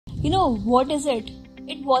What is it?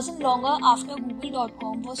 It wasn't longer after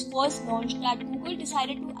Google.com was first launched that Google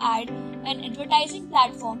decided to add an advertising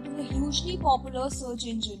platform to the hugely popular search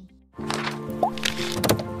engine.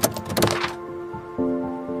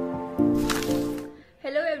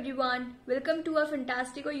 Hello everyone, welcome to our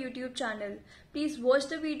Fantastico YouTube channel. Please watch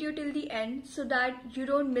the video till the end so that you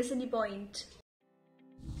don't miss any point.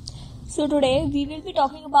 So today we will be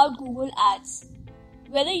talking about Google Ads.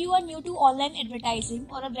 Whether you are new to online advertising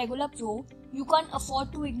or a regular pro, you can't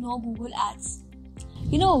afford to ignore Google Ads.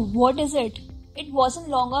 What is it? It wasn't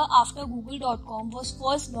longer after Google.com was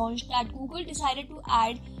first launched that Google decided to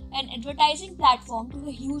add an advertising platform to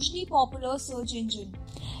the hugely popular search engine.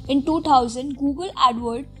 In 2000, Google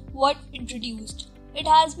Adwords was introduced. It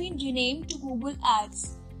has been renamed to Google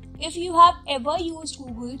Ads. If you have ever used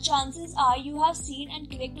Google, chances are you have seen and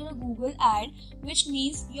clicked on a Google ad, which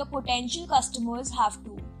means your potential customers have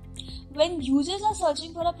too. When users are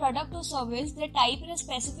searching for a product or service, they type in a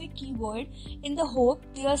specific keyword in the hope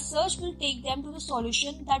their search will take them to the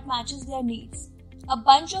solution that matches their needs. A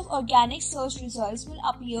bunch of organic search results will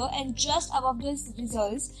appear, and just above these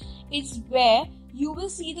results is where you will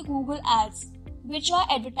see the Google ads, which are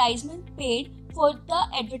advertisements paid for the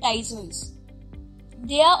advertisers.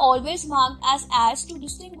 They are always marked as ads to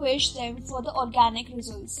distinguish them for the organic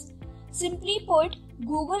results. Simply put,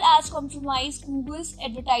 Google Ads comprise Google's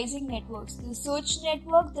advertising networks, the search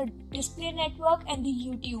network, the display network, and the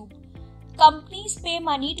YouTube. Companies pay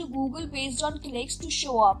money to Google based on clicks to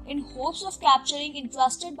show up in hopes of capturing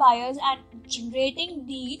interested buyers and generating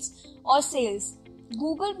leads or sales.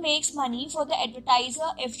 Google makes money for the advertiser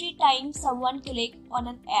every time someone clicks on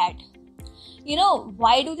an ad.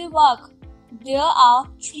 Why do they work? There are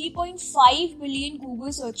 3.5 billion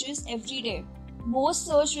Google searches every day. Most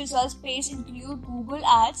search results pages include Google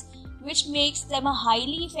Ads, which makes them a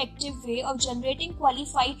highly effective way of generating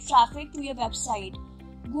qualified traffic to your website.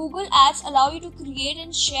 Google Ads allow you to create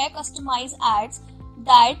and share customized ads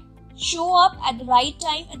that show up at the right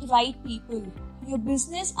time at the right people. Your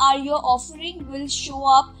business or your offering will show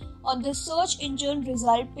up on the search engine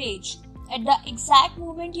result page at the exact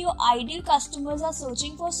moment your ideal customers are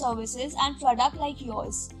searching for services and products like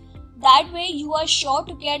yours. That way you are sure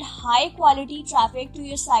to get high quality traffic to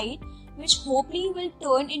your site, which hopefully will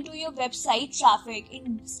turn into your website traffic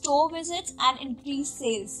in store visits and increase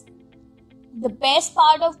sales. The best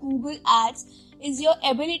part of Google Ads is your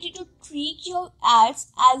ability to tweak your ads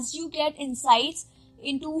as you get insights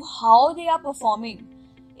into how they are performing.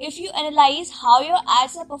 If you analyze how your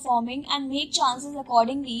ads are performing and make changes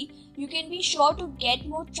accordingly, you can be sure to get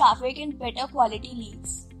more traffic and better quality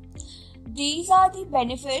leads. These are the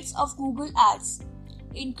benefits of Google Ads.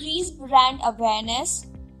 Increase brand awareness,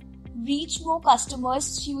 reach more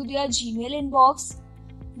customers through their Gmail inbox,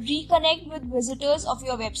 reconnect with visitors of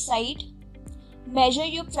your website, measure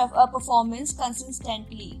your performance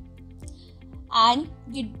consistently. And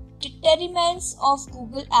the determinants of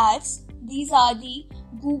Google Ads, these are the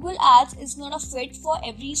Google Ads is not a fit for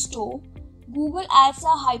every store. Google Ads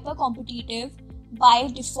are hyper competitive. By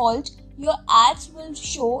default, your ads will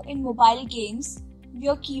show in mobile games.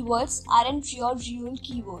 Your keywords aren't your real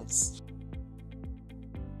keywords.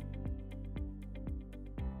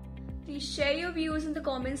 Please share your views in the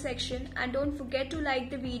comment section and don't forget to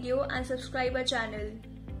like the video and subscribe our channel.